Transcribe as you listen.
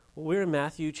Well, we're in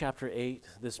Matthew chapter 8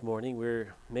 this morning.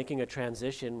 We're making a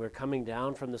transition. We're coming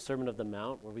down from the Sermon of the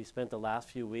Mount, where we spent the last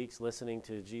few weeks listening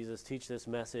to Jesus teach this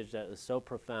message that is so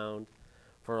profound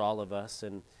for all of us.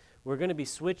 And we're going to be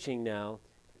switching now.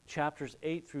 Chapters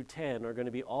 8 through 10 are going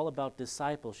to be all about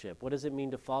discipleship. What does it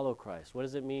mean to follow Christ? What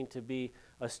does it mean to be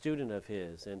a student of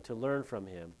His and to learn from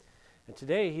Him? And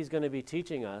today He's going to be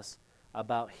teaching us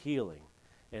about healing.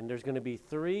 And there's going to be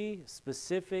 3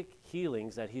 specific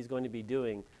healings that He's going to be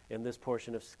doing in this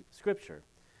portion of Scripture.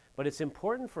 But it's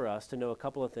important for us to know a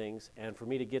couple of things and for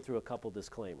me to get through a couple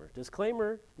disclaimers.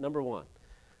 Disclaimer number 1,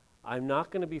 I'm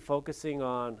not going to be focusing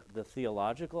on the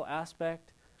theological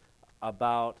aspect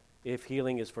about if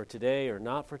healing is for today or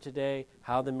not for today,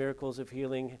 how the miracles of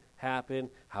healing happen,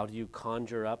 how do you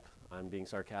conjure up, I'm being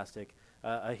sarcastic,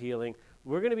 a healing.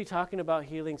 We're going to be talking about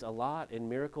healings a lot and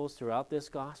miracles throughout this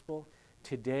gospel.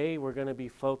 Today we're going to be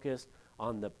focused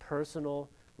on the personal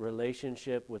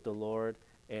relationship with the Lord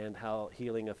and how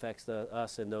healing affects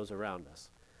us and those around us.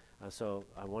 So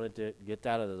I wanted to get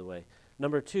that out of the way.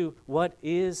 Number 2, what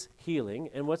is healing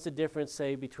and what's the difference,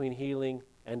 say, between healing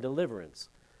and deliverance?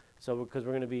 So because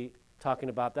we're going to be talking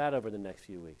about that over the next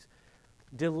few weeks.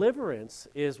 Deliverance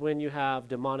is when you have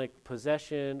demonic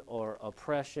possession or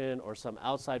oppression or some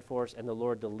outside force and the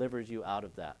Lord delivers you out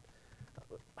of that.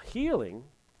 Healing,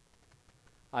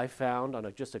 I found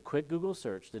on just a quick Google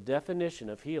search, the definition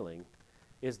of healing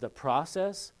is the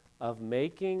process of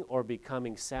making or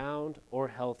becoming sound or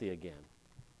healthy again.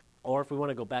 Or if we want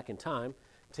to go back in time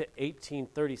to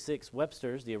 1836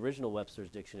 Webster's, the original Webster's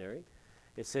dictionary,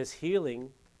 it says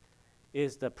healing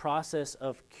is the process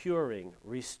of curing,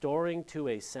 restoring to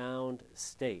a sound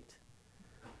state.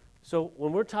 So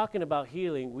when we're talking about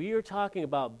healing, we are talking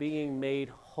about being made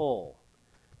whole,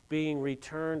 being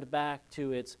returned back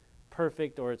to its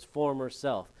perfect or its former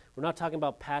self. We're not talking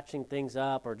about patching things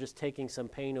up or just taking some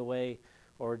pain away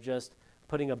or just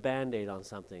putting a Band-Aid on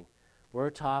something. We're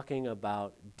talking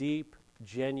about deep,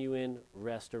 genuine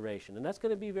restoration, and that's going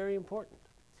to be very important.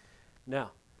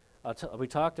 Now, we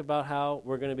talked about how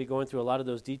we're going to be going through a lot of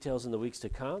those details in the weeks to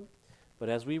come, but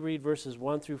as we read verses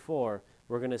 1 through 4,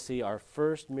 we're going to see our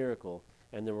first miracle,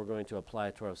 and then we're going to apply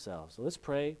it to ourselves. So let's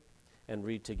pray and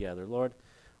read together. Lord,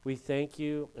 we thank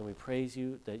you and we praise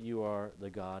you that you are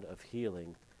the God of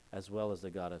healing as well as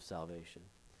the God of salvation.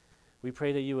 We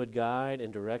pray that you would guide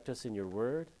and direct us in your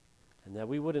word and that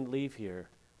we wouldn't leave here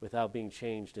without being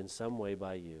changed in some way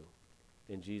by you.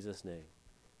 In Jesus' name,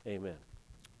 amen.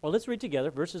 Well, let's read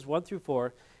together verses 1 through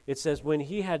 4. It says, "When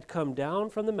he had come down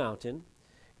from the mountain,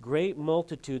 great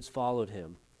multitudes followed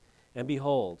him. And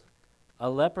behold,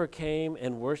 a leper came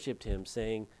and worshipped him,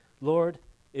 saying, 'Lord,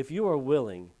 if you are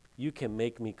willing, you can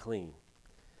make me clean.'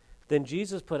 Then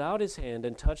Jesus put out his hand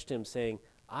and touched him, saying,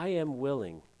 'I am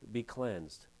willing, be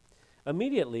cleansed.'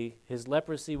 Immediately his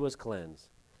leprosy was cleansed.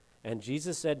 And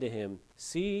Jesus said to him,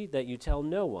 'See that you tell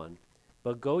no one,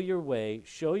 but go your way,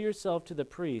 show yourself to the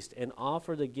priest, and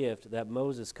offer the gift that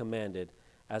Moses commanded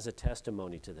as a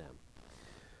testimony to them.'"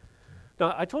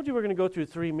 Now, I told you we're going to go through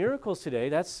 3 miracles today.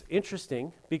 That's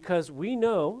interesting because we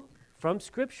know from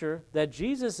Scripture that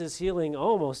Jesus is healing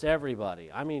almost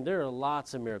everybody. I mean, there are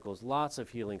lots of miracles, lots of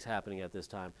healings happening at this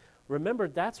time. Remember,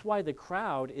 that's why the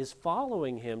crowd is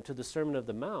following him to the Sermon of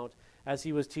the Mount as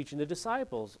he was teaching the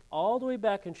disciples. All the way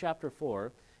back in chapter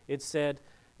 4, it said,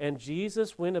 "And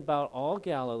Jesus went about all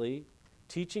Galilee,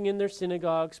 teaching in their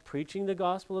synagogues, preaching the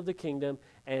gospel of the kingdom,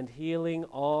 and healing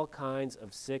all kinds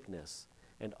of sickness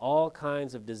and all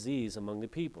kinds of disease among the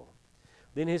people.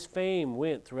 Then his fame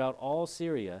went throughout all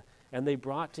Syria, and they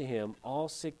brought to him all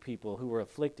sick people who were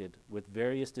afflicted with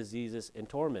various diseases and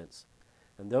torments,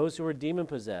 and those who were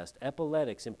demon-possessed,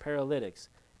 epileptics, and paralytics,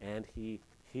 and he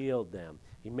healed them."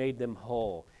 He made them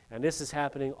whole. And this is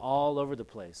happening all over the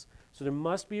place. So there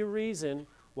must be a reason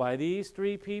why these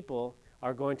 3 people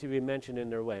are going to be mentioned in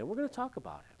their way. And we're going to talk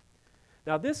about it.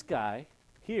 Now, this guy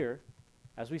here,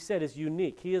 as we said, is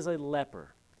unique. He is a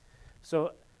leper.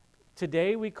 So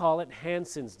today we call it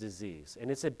Hansen's disease,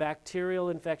 and it's a bacterial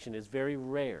infection. It's very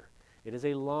rare. It is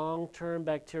a long-term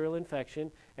bacterial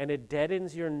infection, and it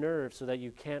deadens your nerves so that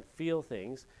you can't feel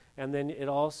things, and then it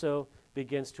also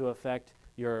begins to affect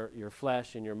your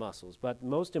flesh and your muscles. But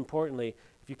most importantly,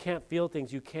 if you can't feel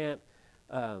things, you can't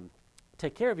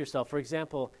take care of yourself. For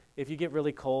example, if you get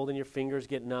really cold and your fingers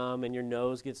get numb and your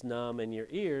nose gets numb and your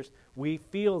ears, we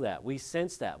feel that. We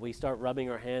sense that. We start rubbing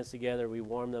our hands together. We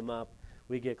warm them up.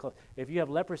 We get close. If you have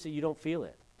leprosy, you don't feel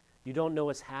it. You don't know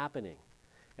what's happening.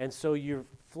 And so your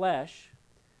flesh,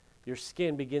 your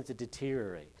skin begins to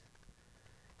deteriorate.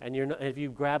 And if you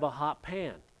grab a hot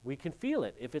pan, we can feel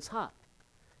it if it's hot.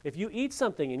 If you eat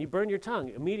something and you burn your tongue,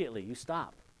 immediately you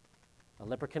stop. A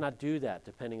leper cannot do that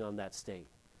depending on that state.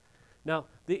 Now,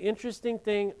 the interesting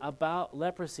thing about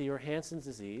leprosy or Hansen's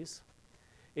disease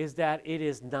is that it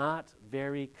is not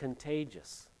very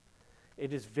contagious.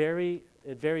 It is very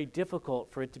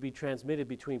difficult for it to be transmitted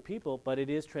between people, but it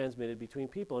is transmitted between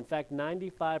people. In fact,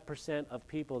 95% of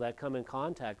people that come in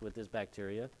contact with this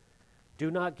bacteria do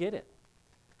not get it.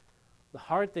 The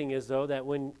hard thing is, though, that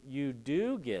when you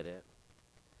do get it,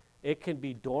 it can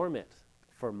be dormant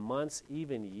for months,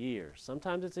 even years.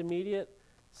 Sometimes it's immediate.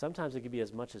 Sometimes it can be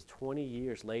as much as 20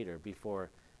 years later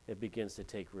before it begins to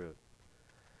take root.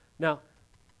 Now,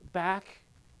 back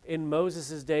in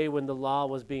Moses' day when the law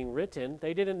was being written,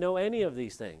 they didn't know any of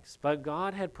these things. But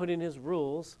God had put in his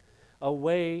rules a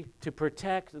way to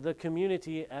protect the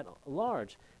community at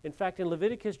large. In fact, in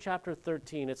Leviticus chapter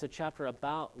 13, it's a chapter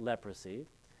about leprosy.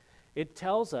 It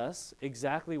tells us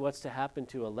exactly what's to happen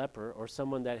to a leper or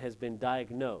someone that has been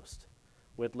diagnosed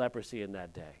with leprosy in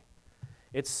that day.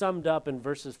 It's summed up in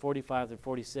verses 45 through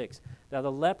 46. Now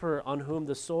the leper on whom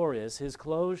the sore is, his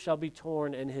clothes shall be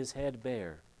torn and his head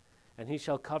bare. And he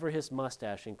shall cover his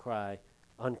mustache and cry,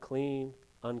 unclean,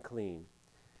 unclean.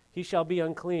 He shall be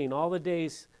unclean. All the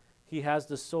days he has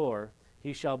the sore,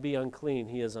 he shall be unclean,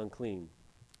 he is unclean.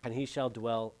 And he shall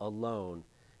dwell alone.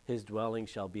 His dwelling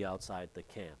shall be outside the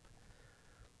camp.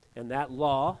 And that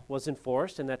law was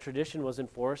enforced, and that tradition was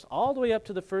enforced all the way up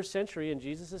to the 1st century in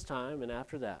Jesus' time and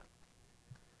after that.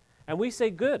 And we say,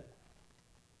 good.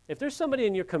 If there's somebody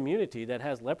in your community that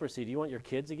has leprosy, do you want your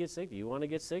kids to get sick? Do you want to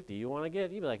get sick? Do you want to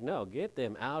get? You'd be like, no, get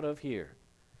them out of here.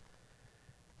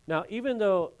 Now, even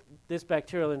though this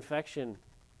bacterial infection,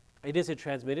 it isn't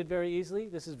transmitted very easily,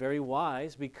 this is very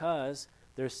wise because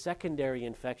there's secondary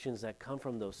infections that come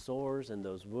from those sores and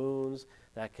those wounds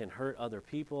that can hurt other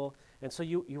people. And so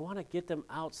you want to get them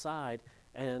outside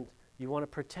and you want to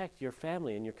protect your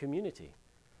family and your community.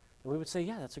 And we would say,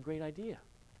 yeah, that's a great idea.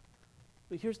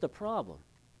 But here's the problem.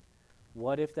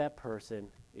 What if that person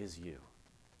is you?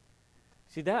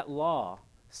 See, that law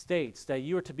states that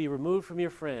you are to be removed from your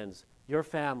friends, your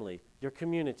family, your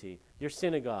community, your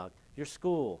synagogue, your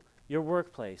school, your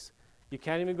workplace. You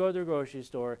can't even go to the grocery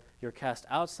store. You're cast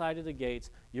outside of the gates.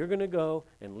 You're going to go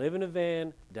and live in a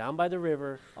van down by the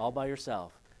river all by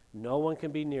yourself. No one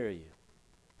can be near you.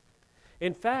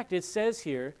 In fact, it says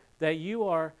here that you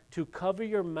are to cover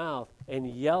your mouth and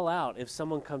yell out if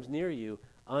someone comes near you,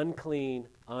 unclean,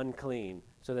 unclean,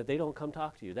 so that they don't come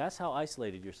talk to you. That's how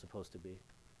isolated you're supposed to be.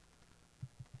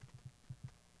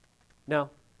 Now,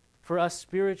 for us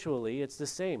spiritually, it's the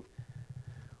same.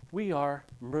 We are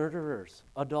murderers,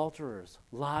 adulterers,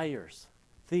 liars,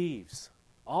 thieves.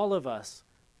 All of us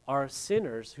are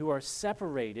sinners who are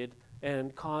separated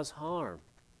and cause harm.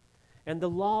 And the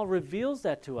law reveals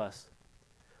that to us.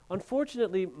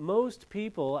 Unfortunately, most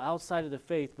people outside of the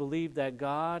faith believe that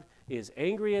God is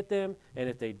angry at them, and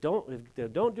if they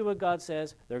don't do what God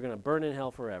says, they're going to burn in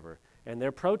hell forever. And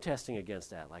they're protesting against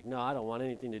that. Like, no, I don't want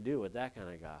anything to do with that kind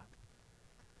of God.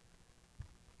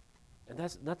 And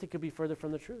that's nothing could be further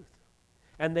from the truth.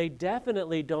 And they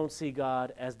definitely don't see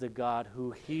God as the God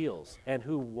who heals and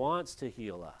who wants to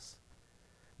heal us.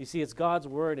 You see, it's God's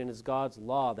word and it's God's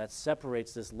law that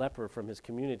separates this leper from his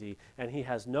community, and he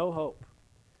has no hope.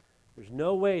 There's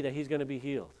no way that he's going to be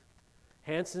healed.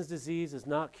 Hansen's disease is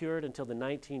not cured until the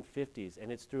 1950s,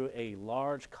 and it's through a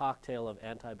large cocktail of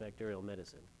antibacterial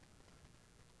medicine.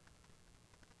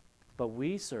 But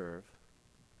we serve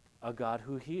a God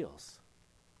who heals,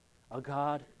 a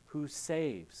God who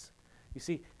saves. You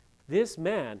see, this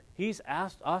man, he's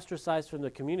ostracized from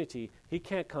the community. He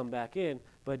can't come back in,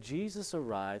 but Jesus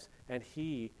arrives, and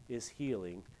he is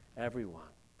healing everyone.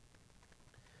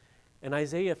 In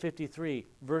Isaiah 53,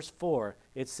 verse 4,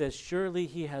 it says, "Surely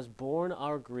he has borne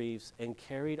our griefs and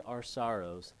carried our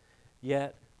sorrows,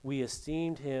 yet we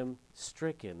esteemed him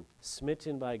stricken,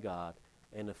 smitten by God,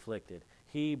 and afflicted."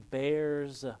 He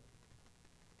bears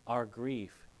our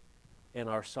grief and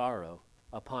our sorrow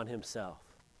upon himself.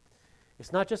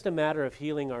 It's not just a matter of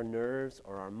healing our nerves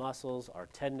or our muscles, our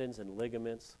tendons and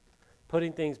ligaments,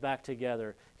 putting things back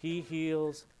together. He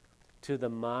heals to the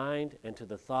mind and to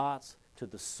the thoughts, to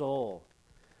the soul.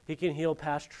 He can heal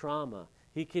past trauma.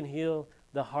 He can heal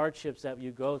the hardships that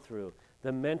you go through,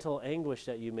 the mental anguish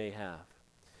that you may have.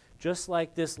 Just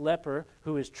like this leper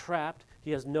who is trapped,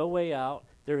 he has no way out,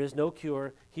 there is no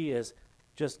cure, he is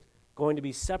just going to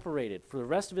be separated for the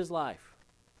rest of his life.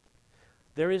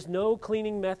 There is no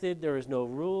cleaning method, there is no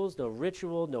rules, no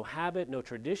ritual, no habit, no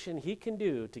tradition he can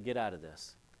do to get out of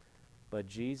this. But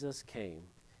Jesus came.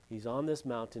 He's on this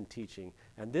mountain teaching.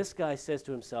 And this guy says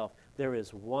to himself, there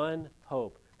is one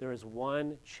hope. There is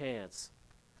one chance.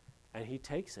 And he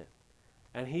takes it.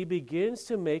 And he begins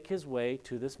to make his way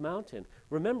to this mountain.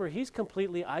 Remember, he's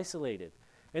completely isolated.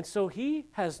 And so he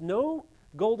has no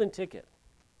golden ticket.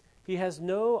 He has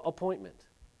no appointment.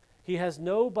 He has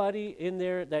nobody in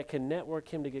there that can network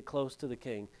him to get close to the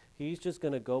king. He's just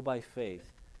going to go by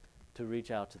faith to reach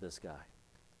out to this guy.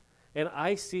 And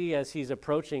I see as he's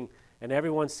approaching and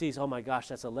everyone sees, oh my gosh,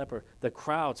 that's a leper, the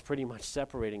crowd's pretty much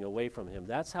separating away from him.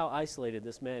 That's how isolated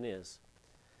this man is.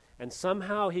 And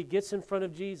somehow he gets in front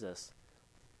of Jesus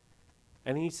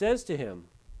and he says to him,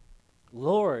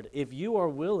 Lord, if you are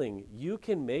willing, you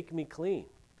can make me clean.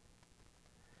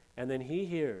 And then he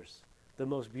hears the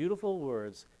most beautiful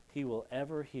words he will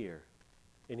ever hear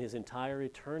in his entire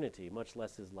eternity, much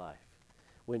less his life.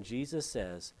 When Jesus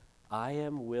says, I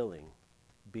am willing,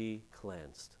 be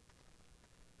cleansed.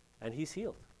 And he's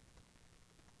healed.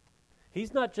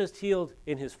 He's not just healed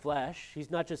in his flesh. He's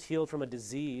not just healed from a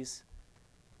disease.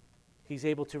 He's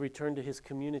able to return to his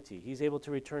community. He's able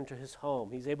to return to his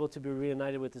home. He's able to be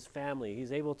reunited with his family.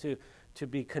 He's able to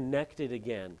be connected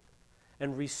again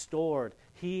and restored.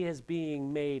 He is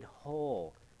being made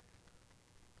whole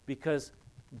because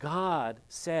God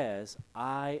says,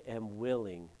 I am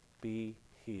willing, be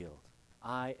healed.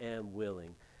 I am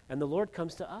willing. And the Lord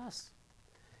comes to us.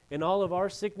 In all of our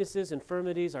sicknesses,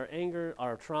 infirmities, our anger,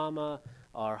 our trauma,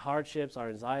 our hardships, our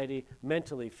anxiety,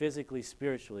 mentally, physically,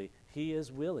 spiritually, he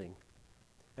is willing.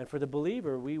 And for the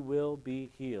believer, we will be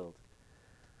healed.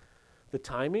 The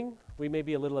timing, we may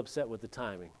be a little upset with the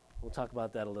timing. We'll talk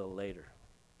about that a little later.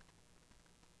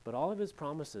 But all of his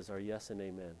promises are yes and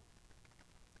amen.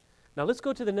 Now let's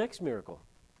go to the next miracle.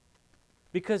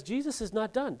 Because Jesus is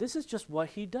not done. This is just what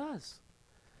he does.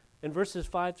 In verses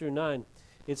 5 through 9,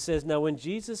 it says, Now when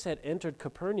Jesus had entered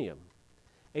Capernaum,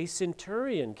 a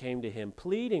centurion came to him,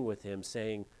 pleading with him,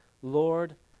 saying,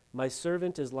 Lord, my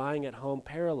servant is lying at home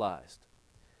paralyzed,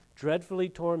 dreadfully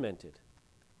tormented.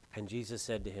 And Jesus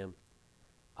said to him,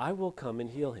 I will come and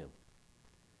heal him.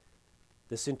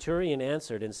 The centurion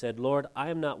answered and said, Lord, I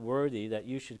am not worthy that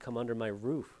you should come under my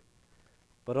roof,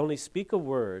 but only speak a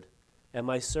word, and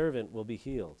my servant will be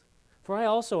healed. For I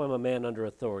also am a man under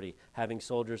authority, having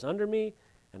soldiers under me,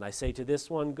 and I say to this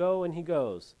one, Go, and he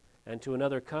goes, and to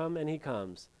another, Come, and he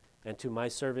comes, and to my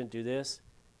servant, Do this,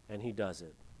 and he does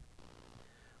it.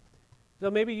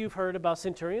 So maybe you've heard about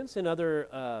centurions in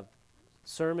other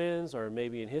sermons, or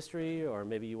maybe in history, or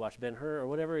maybe you watch Ben-Hur, or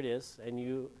whatever it is, and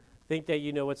you think that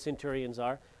you know what centurions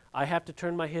are. I have to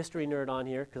turn my history nerd on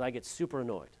here, because I get super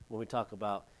annoyed when we talk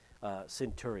about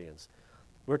centurions.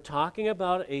 We're talking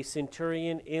about a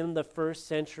centurion in the first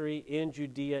century in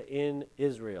Judea, in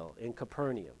Israel, in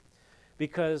Capernaum.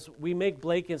 Because we make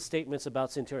blanket statements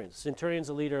about centurions. Centurion's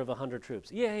a leader of 100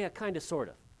 troops. Yeah, kind of, sort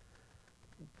of.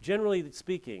 Generally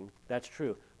speaking, that's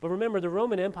true. But remember, the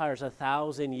Roman Empire is a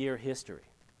 1,000-year history.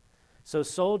 So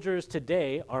soldiers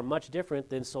today are much different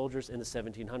than soldiers in the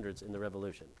 1700s in the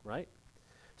Revolution, right?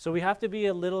 So we have to be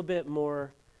a little bit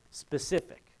more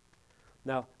specific.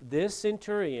 Now, this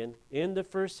centurion in the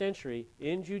first century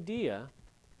in Judea,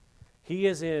 he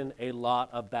is in a lot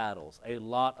of battles, a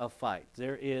lot of fights.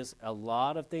 There is a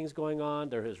lot of things going on.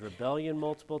 There is rebellion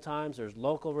multiple times. There's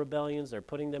local rebellions. They're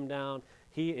putting them down.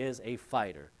 He is a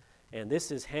fighter. And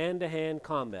this is hand-to-hand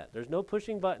combat. There's no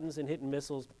pushing buttons and hitting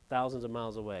missiles thousands of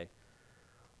miles away.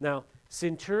 Now,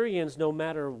 centurions, no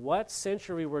matter what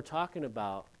century we're talking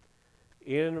about,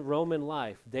 in Roman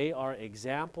life, they are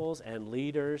examples and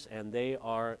leaders, and they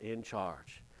are in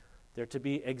charge. They're to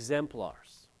be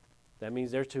exemplars. That means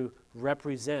they're to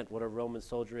represent what a Roman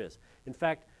soldier is. In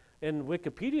fact, in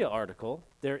Wikipedia article,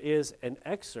 there is an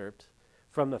excerpt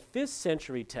from a 5th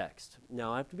century text.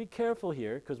 Now, I have to be careful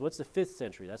here, because what's the 5th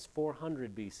century? That's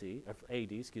 400 BC, or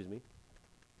AD, excuse me.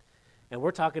 And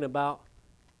we're talking about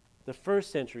the 1st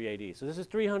century AD. So this is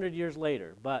 300 years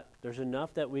later, but there's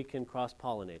enough that we can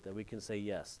cross-pollinate, that we can say,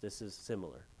 yes, this is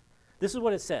similar. This is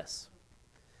what it says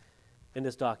in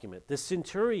this document. The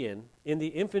centurion in the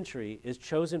infantry is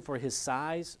chosen for his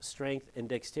size, strength, and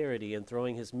dexterity in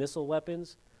throwing his missile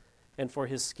weapons, and for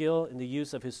his skill in the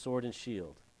use of his sword and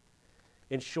shield.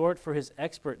 In short, for his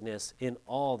expertness in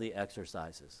all the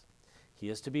exercises. He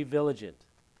is to be vigilant,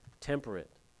 temperate,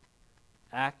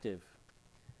 active,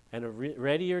 and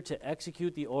readier to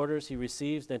execute the orders he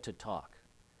receives than to talk,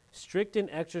 strict in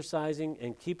exercising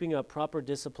and keeping up proper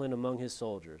discipline among his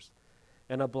soldiers,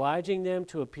 and obliging them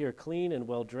to appear clean and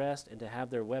well-dressed and to have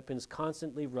their weapons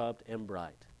constantly rubbed and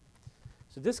bright.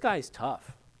 So this guy's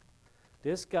tough.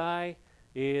 This guy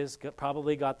is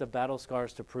probably got the battle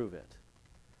scars to prove it.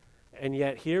 And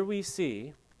yet here we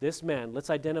see this man, let's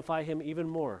identify him even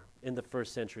more in the 1st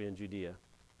century in Judea.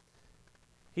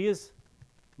 He is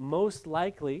most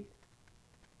likely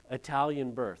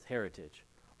Italian birth, heritage,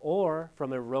 or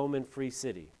from a Roman free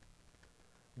city.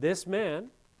 This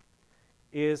man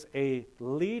is a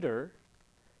leader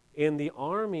in the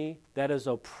army that is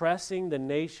oppressing the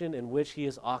nation in which he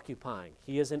is occupying.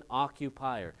 He is an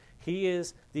occupier. He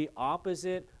is the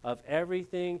opposite of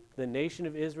everything the nation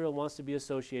of Israel wants to be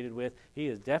associated with. He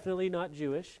is definitely not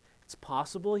Jewish. It's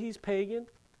possible he's pagan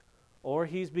or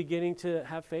he's beginning to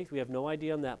have faith. We have no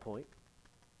idea on that point.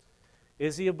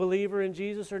 Is he a believer in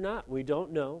Jesus or not? We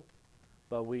don't know.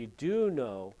 But we do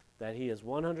know that he is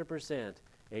 100%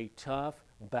 a tough,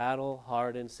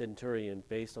 battle-hardened centurion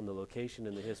based on the location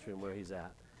and the history and where he's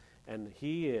at. And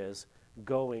he is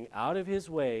going out of his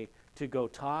way to go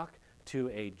talk to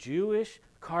a Jewish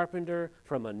carpenter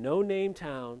from a no-name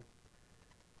town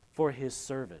for his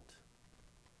servant.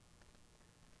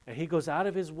 And he goes out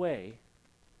of his way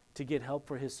to get help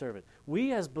for his servant.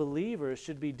 We as believers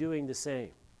should be doing the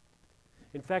same.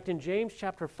 In fact, in James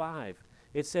chapter 5,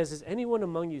 it says, "Is anyone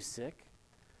among you sick?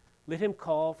 Let him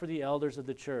call for the elders of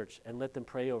the church and let them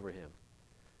pray over him,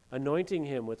 anointing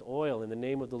him with oil in the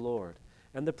name of the Lord.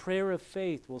 And the prayer of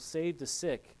faith will save the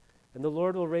sick, and the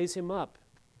Lord will raise him up.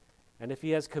 And if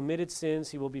he has committed sins,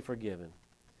 he will be forgiven.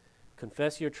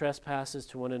 Confess your trespasses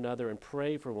to one another and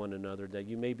pray for one another that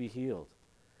you may be healed.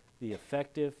 The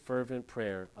effective, fervent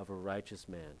prayer of a righteous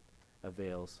man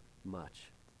avails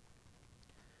much."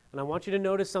 And I want you to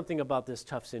notice something about this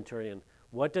tough centurion.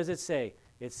 What does it say?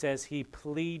 It says he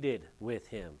pleaded with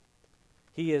him.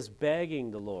 He is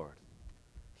begging the Lord.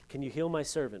 Can you heal my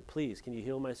servant? Please, can you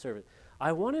heal my servant?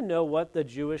 I want to know what the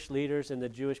Jewish leaders and the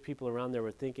Jewish people around there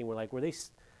were thinking. Were they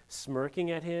smirking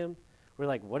at him? We're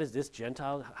like, what is this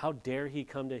Gentile? How dare he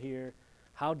come to here?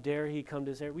 How dare he come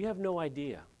to here? We have no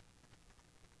idea.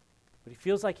 But he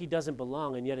feels like he doesn't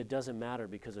belong, and yet it doesn't matter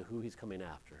because of who he's coming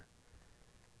after.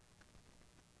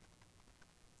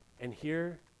 And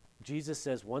here, Jesus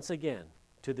says once again,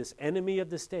 to this enemy of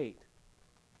the state,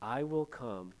 I will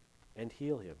come and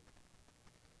heal him.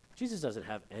 Jesus doesn't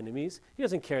have enemies. He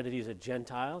doesn't care that he's a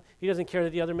Gentile. He doesn't care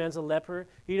that the other man's a leper.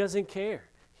 He doesn't care.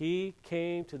 He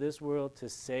came to this world to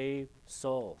save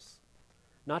souls,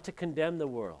 not to condemn the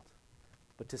world,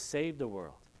 but to save the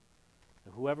world.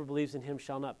 And whoever believes in him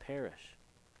shall not perish.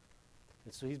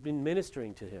 And so he's been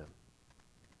ministering to him.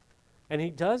 And he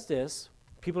does this.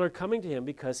 People are coming to him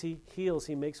because he heals,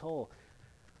 he makes whole.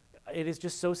 It is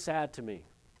just so sad to me.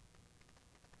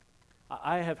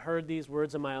 I have heard these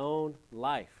words in my own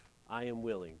life. I am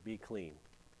willing, be clean.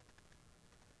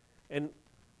 And,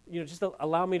 just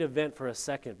allow me to vent for a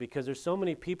second, because there's so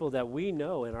many people that we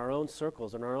know in our own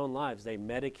circles, in our own lives. They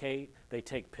medicate, they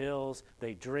take pills,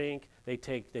 they drink,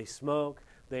 they smoke,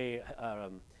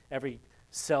 every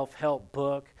self-help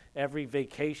book, every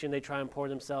vacation they try and pour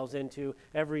themselves into,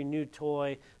 every new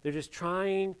toy. They're just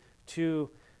trying to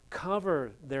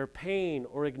cover their pain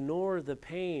or ignore the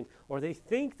pain, or they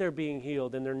think they're being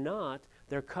healed and they're not.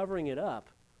 They're covering it up.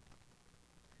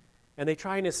 And they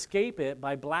try and escape it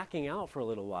by blacking out for a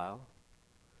little while.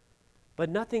 But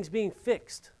nothing's being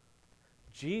fixed.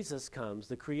 Jesus comes,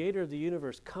 the creator of the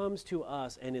universe, comes to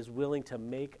us and is willing to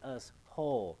make us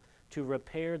whole, to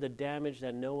repair the damage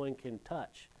that no one can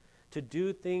touch, to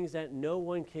do things that no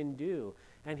one can do.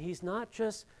 And he's not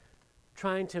just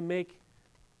trying to make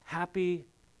happy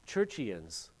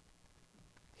churchians.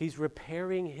 He's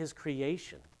repairing his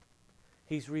creation.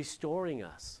 He's restoring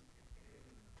us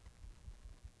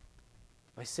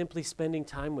by simply spending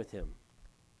time with him.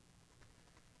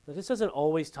 Now, this isn't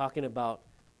always talking about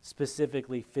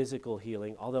specifically physical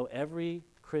healing, although every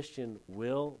Christian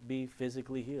will be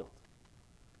physically healed.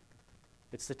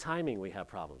 It's the timing we have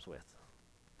problems with.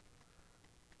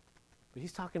 But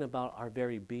he's talking about our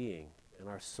very being and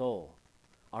our soul,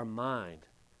 our mind,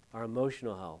 our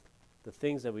emotional health, the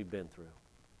things that we've been through.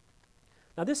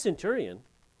 Now, this centurion,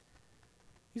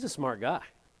 he's a smart guy.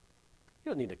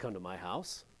 You don't need to come to my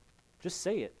house. Just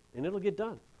say it, and it'll get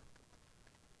done.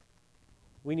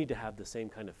 We need to have the same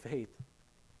kind of faith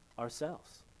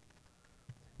ourselves.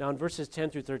 Now, in verses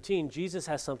 10 through 13, Jesus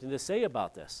has something to say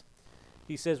about this.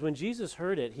 He says, when Jesus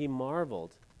heard it, he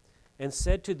marveled and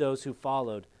said to those who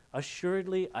followed,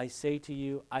 "Assuredly, I say to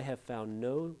you, I have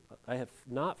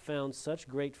not found such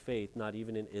great faith, not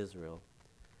even in Israel.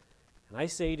 And I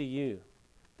say to you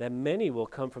that many will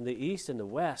come from the east and the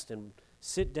west and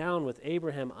sit down with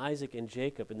Abraham, Isaac, and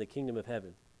Jacob in the kingdom of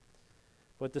heaven.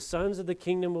 But the sons of the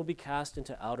kingdom will be cast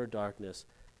into outer darkness,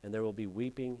 and there will be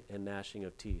weeping and gnashing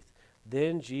of teeth."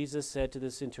 Then Jesus said to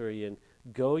the centurion,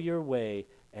 "Go your way,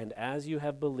 and as you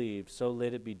have believed, so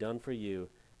let it be done for you."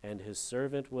 And his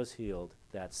servant was healed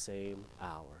that same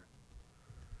hour.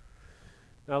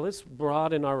 Now let's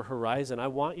broaden our horizon. I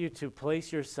want you to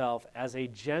place yourself as a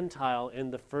Gentile in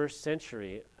the first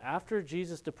century. After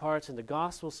Jesus departs and the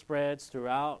gospel spreads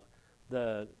throughout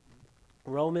the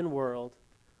Roman world,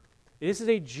 this is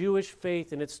a Jewish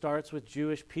faith, and it starts with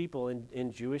Jewish people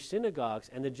in Jewish synagogues.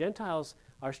 And the Gentiles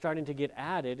are starting to get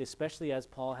added, especially as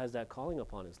Paul has that calling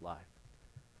upon his life.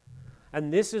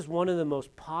 And this is one of the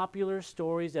most popular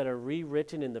stories that are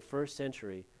rewritten in the first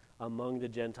century among the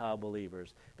Gentile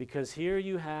believers. Because here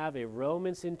you have a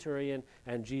Roman centurion,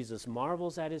 and Jesus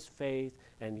marvels at his faith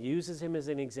and uses him as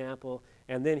an example.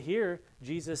 And then here,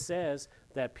 Jesus says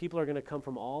that people are going to come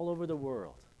from all over the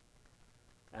world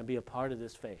and be a part of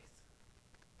this faith.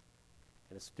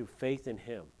 And it's through faith in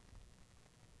him.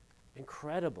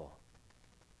 Incredible.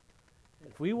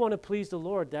 If we want to please the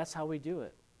Lord, that's how we do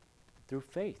it, through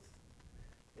faith.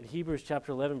 In Hebrews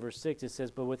chapter 11, verse 6, it says,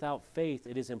 "But without faith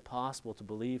it is impossible to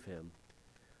believe him.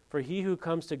 For he who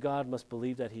comes to God must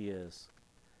believe that he is,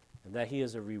 and that he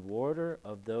is a rewarder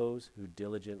of those who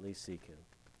diligently seek him."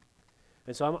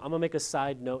 And so I'm going to make a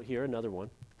side note here, another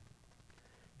one.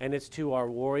 And it's to our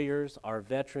warriors, our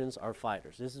veterans, our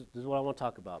fighters. This is what I want to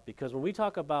talk about. Because when we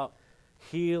talk about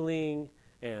healing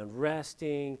and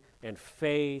resting and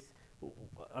faith,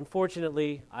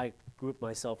 unfortunately, I group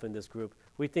myself in this group.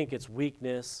 We think it's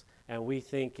weakness, and we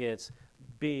think it's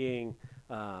being,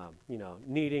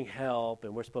 needing help,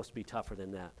 and we're supposed to be tougher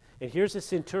than that. And here's a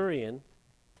centurion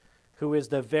who is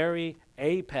the very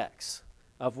apex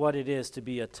of what it is to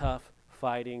be a tough,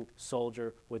 fighting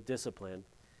soldier with discipline.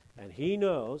 And he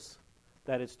knows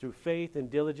that it's through faith and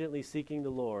diligently seeking the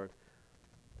Lord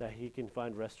that he can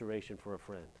find restoration for a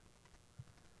friend.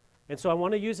 And so I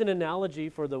want to use an analogy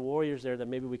for the warriors there that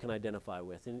maybe we can identify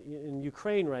with. In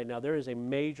Ukraine right now, there is a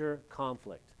major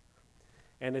conflict.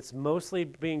 And it's mostly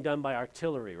being done by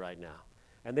artillery right now.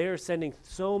 And they are sending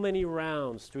so many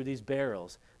rounds through these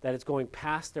barrels that it's going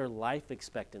past their life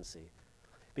expectancy.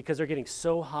 Because they're getting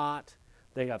so hot,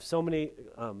 they have so many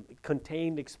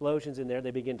contained explosions in there,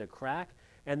 they begin to crack,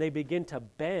 and they begin to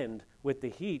bend with the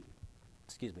heat.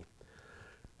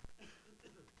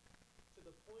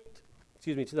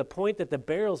 To the point that the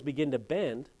barrels begin to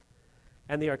bend,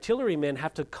 and the artillerymen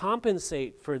have to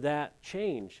compensate for that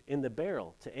change in the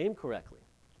barrel to aim correctly.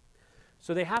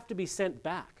 So they have to be sent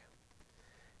back.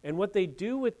 And what they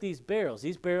do with these barrels,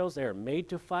 they are made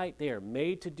to fight, they are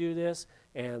made to do this,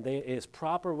 and it is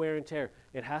proper wear and tear.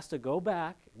 It has to go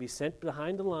back, be sent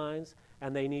behind the lines,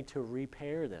 and they need to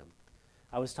repair them.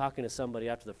 I was talking to somebody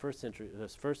after the first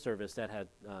service that had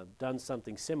done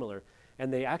something similar,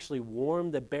 and they actually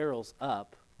warm the barrels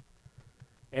up,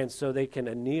 and so they can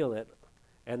anneal it,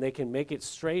 and they can make it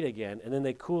straight again, and then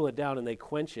they cool it down and they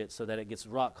quench it so that it gets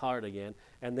rock hard again,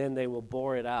 and then they will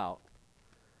bore it out.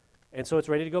 And so it's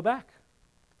ready to go back.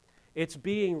 It's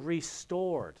being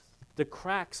restored. The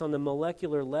cracks on the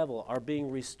molecular level are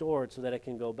being restored so that it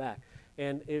can go back.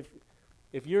 And if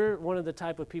you're one of the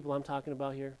type of people I'm talking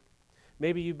about here,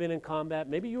 maybe you've been in combat,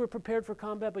 maybe you were prepared for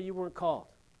combat but you weren't called.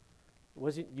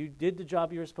 You did the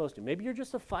job you were supposed to. Maybe you're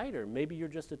just a fighter. Maybe you're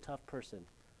just a tough person.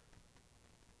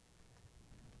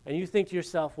 And you think to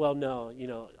yourself, well, no,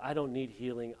 I don't need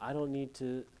healing. I don't need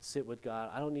to sit with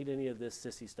God. I don't need any of this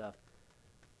sissy stuff.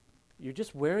 You're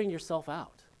just wearing yourself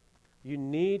out. You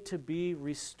need to be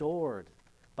restored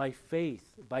by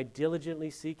faith, by diligently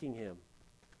seeking him.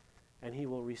 And he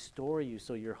will restore you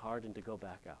so you're hardened to go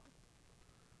back out.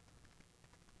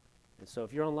 And so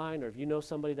if you're online or if you know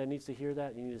somebody that needs to hear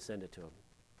that, you need to send it to them.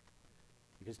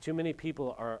 Because too many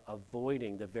people are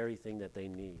avoiding the very thing that they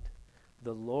need.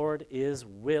 The Lord is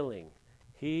willing.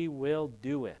 He will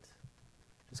do it.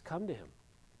 Just come to him.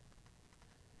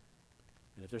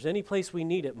 And if there's any place we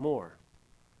need it more,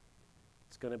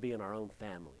 it's going to be in our own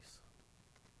families.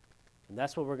 And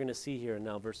that's what we're going to see here in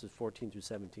now verses 14 through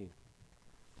 17.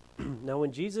 Now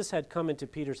when Jesus had come into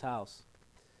Peter's house,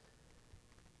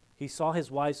 he saw his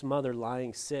wife's mother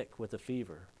lying sick with a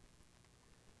fever.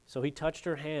 So he touched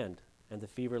her hand, and the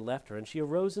fever left her, and she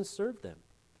arose and served them.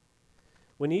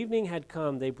 When evening had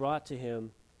come, they brought to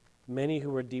him many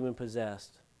who were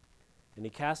demon-possessed, and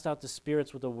he cast out the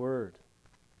spirits with a word,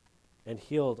 and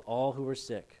healed all who were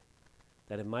sick,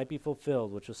 that it might be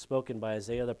fulfilled which was spoken by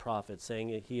Isaiah the prophet,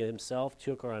 saying that he himself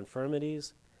took our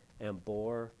infirmities and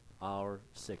bore our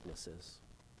sicknesses.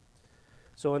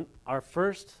 So in our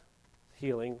first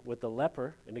healing with the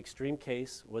leper, an extreme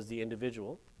case, was the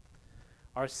individual.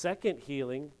 Our second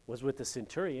healing was with the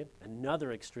centurion,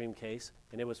 another extreme case,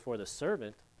 and it was for the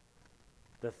servant.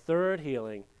 The third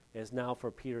healing is now for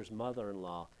Peter's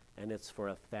mother-in-law, and it's for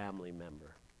a family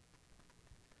member.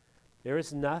 There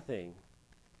is nothing,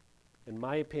 in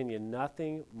my opinion,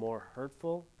 nothing more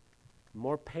hurtful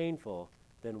more painful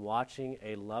than watching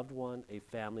a loved one, a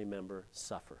family member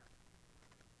suffer,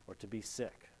 or to be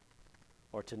sick,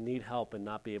 or to need help and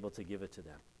not be able to give it to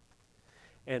them.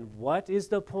 And what is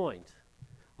the point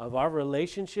of our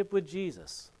relationship with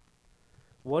Jesus?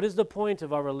 What is the point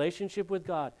of our relationship with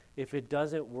God if it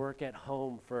doesn't work at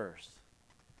home first?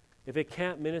 If it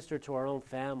can't minister to our own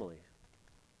family?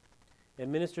 It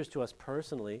ministers to us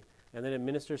personally, and then it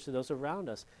ministers to those around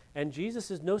us. And Jesus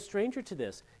is no stranger to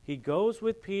this. He goes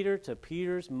with Peter to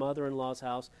Peter's mother-in-law's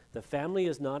house. The family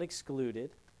is not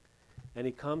excluded. And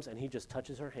he comes and he just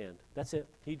touches her hand. That's it.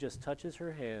 He just touches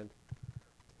her hand.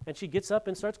 And she gets up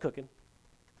and starts cooking.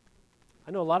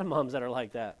 I know a lot of moms that are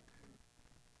like that.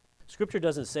 Scripture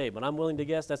doesn't say, but I'm willing to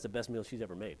guess that's the best meal she's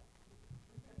ever made.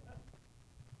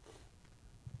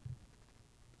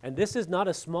 And this is not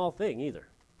a small thing either.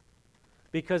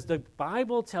 Because the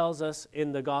Bible tells us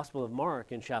in the Gospel of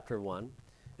Mark in chapter 1,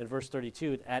 in verse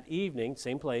 32, at evening,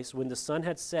 same place, when the sun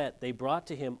had set, they brought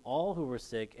to him all who were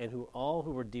sick and all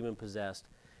who were demon-possessed,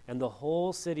 and the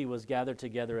whole city was gathered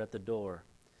together at the door.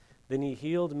 Then he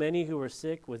healed many who were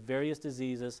sick with various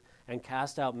diseases and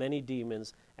cast out many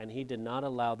demons, and he did not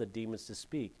allow the demons to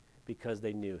speak because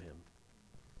they knew him.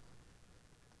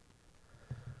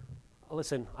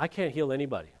 Listen, I can't heal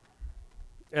anybody.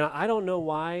 And I don't know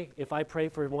why, if I pray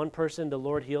for one person, the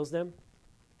Lord heals them.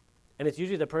 And it's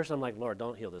usually the person I'm like, Lord,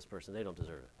 don't heal this person. They don't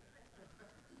deserve it.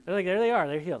 And like, there they are.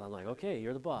 They're healed. I'm like, okay,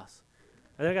 you're the boss.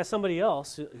 And then I got somebody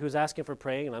else who's asking for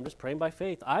praying, and I'm just praying by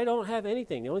faith. I don't have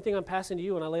anything. The only thing I'm passing to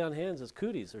you when I lay on hands is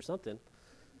cooties or something.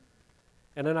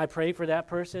 And then I pray for that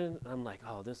person. And I'm like,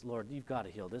 oh, this Lord, you've got to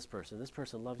heal this person. This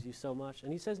person loves you so much.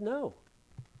 And he says, no.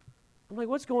 I'm like,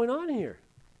 what's going on here?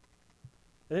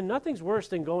 And then nothing's worse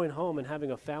than going home and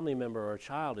having a family member or a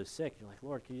child who's sick. You're like,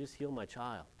 Lord, can you just heal my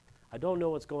child? I don't know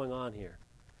what's going on here.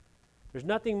 There's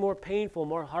nothing more painful,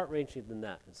 more heart-wrenching than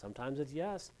that. And sometimes it's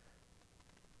yes,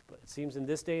 but it seems in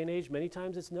this day and age, many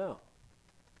times it's no.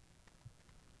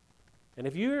 And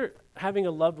if you're having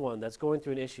a loved one that's going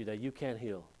through an issue that you can't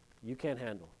heal, you can't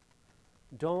handle,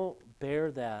 don't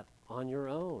bear that on your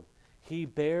own. He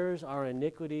bears our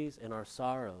iniquities and our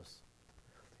sorrows.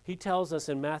 He tells us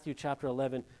in Matthew chapter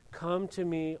 11, come to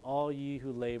me, all ye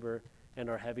who labor and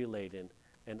are heavy laden,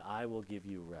 and I will give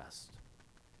you rest.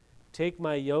 Take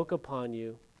my yoke upon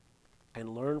you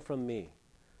and learn from me,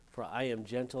 for I am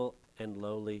gentle and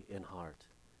lowly in heart,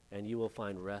 and you will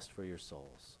find rest for your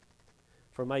souls.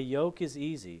 For my yoke is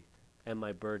easy and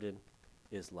my burden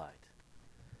is light.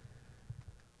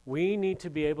 We need to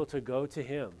be able to go to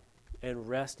him and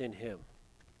rest in him.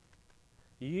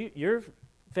 Your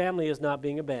family is not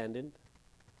being abandoned.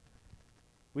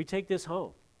 We take this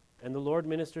home, and the Lord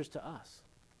ministers to us.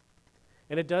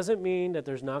 And it doesn't mean that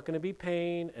there's not going to be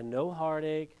pain and no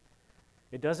heartache.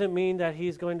 It doesn't mean that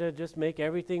he's going to just make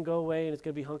everything go away and it's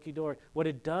going to be hunky-dory. What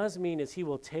it does mean is he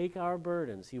will take our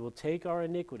burdens, he will take our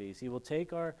iniquities, he will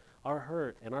take our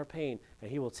hurt and our pain,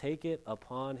 and he will take it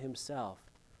upon himself.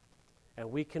 And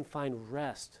we can find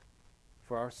rest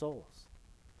for our souls.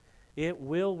 It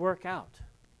will work out.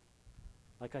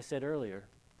 Like I said earlier,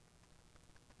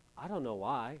 I don't know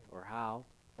why or how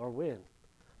or when,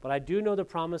 but I do know the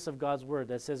promise of God's word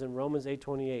that says in Romans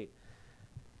 8:28,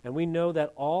 and we know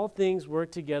that all things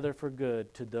work together for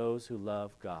good to those who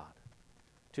love God,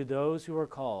 to those who are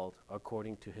called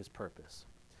according to his purpose.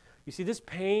 You see, this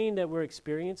pain that we're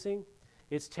experiencing,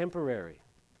 it's temporary.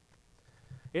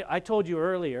 I told you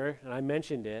earlier, and I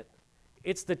mentioned it,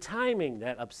 it's the timing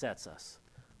that upsets us.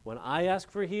 When I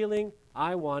ask for healing,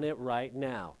 I want it right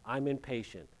now. I'm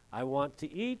impatient. I want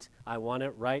to eat, I want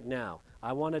it right now.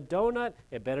 I want a donut,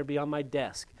 it better be on my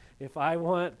desk. If I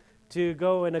want to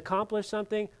go and accomplish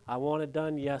something, I want it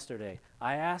done yesterday.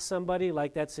 I ask somebody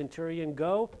like that centurion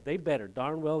go, they better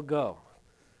darn well go.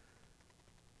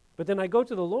 But then I go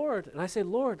to the Lord and I say,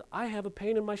 Lord, I have a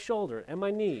pain in my shoulder and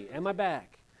my knee and my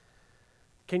back.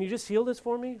 Can you just heal this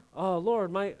for me? Oh,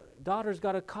 Lord, my daughter's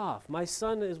got a cough. My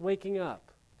son is waking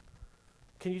up.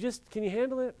 Can you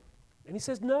handle it? And he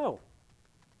says, no.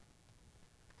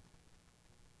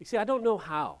 You see, I don't know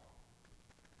how.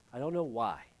 I don't know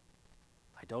why.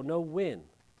 I don't know when.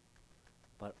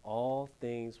 But all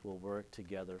things will work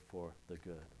together for the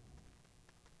good.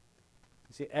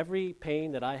 You see, every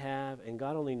pain that I have, and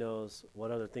God only knows what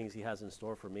other things he has in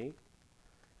store for me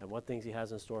and what things he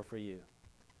has in store for you.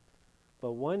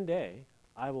 But one day,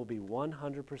 I will be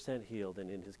 100% healed and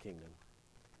in his kingdom.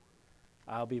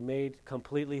 I'll be made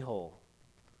completely whole.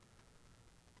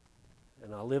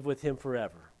 And I'll live with him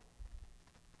forever.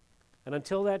 And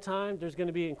until that time, there's going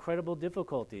to be incredible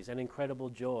difficulties and incredible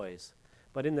joys.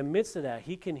 But in the midst of that,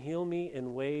 he can heal me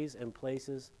in ways and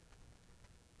places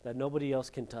that nobody else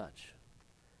can touch.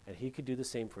 And he could do the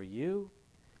same for you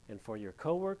and for your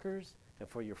coworkers and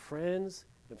for your friends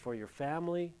and for your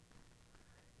family.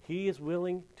 He is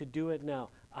willing to do it now.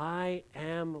 I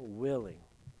am willing.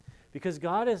 Because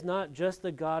God is not just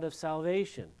the God of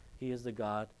salvation. He is the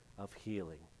God of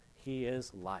healing. He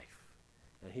is life.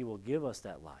 And he will give us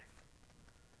that life.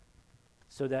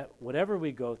 So that whatever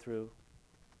we go through,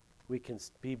 we can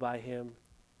be by him,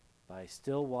 by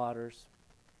still waters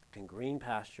and green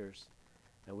pastures,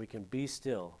 and we can be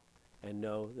still and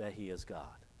know that he is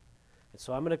God. And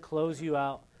so I'm going to close you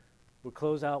out. We'll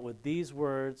close out with these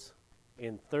words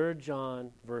in 3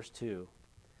 John verse 2.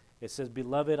 It says,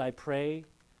 "Beloved, I pray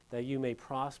that you may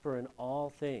prosper in all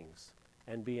things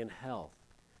and be in health,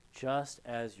 just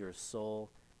as your soul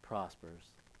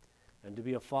prospers." And to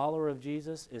be a follower of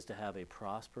Jesus is to have a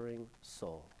prospering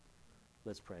soul.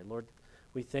 Let's pray. Lord,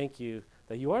 we thank you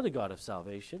that you are the God of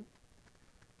salvation.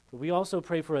 But we also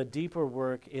pray for a deeper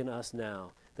work in us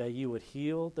now, that you would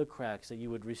heal the cracks, that you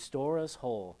would restore us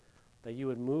whole, that you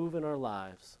would move in our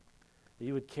lives, that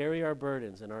you would carry our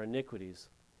burdens and our iniquities.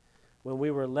 When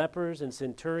we were lepers and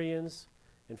centurions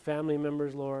and family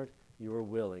members, Lord, you were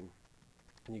willing,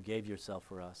 and you gave yourself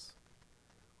for us.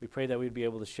 We pray that we'd be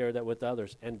able to share that with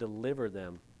others and deliver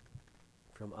them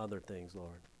from other things,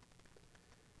 Lord.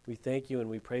 We thank you and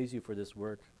we praise you for this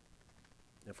work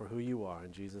and for who you are,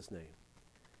 in Jesus' name.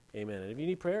 Amen. And if you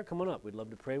need prayer, come on up. We'd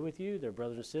love to pray with you. There are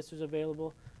brothers and sisters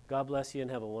available. God bless you and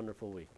have a wonderful week.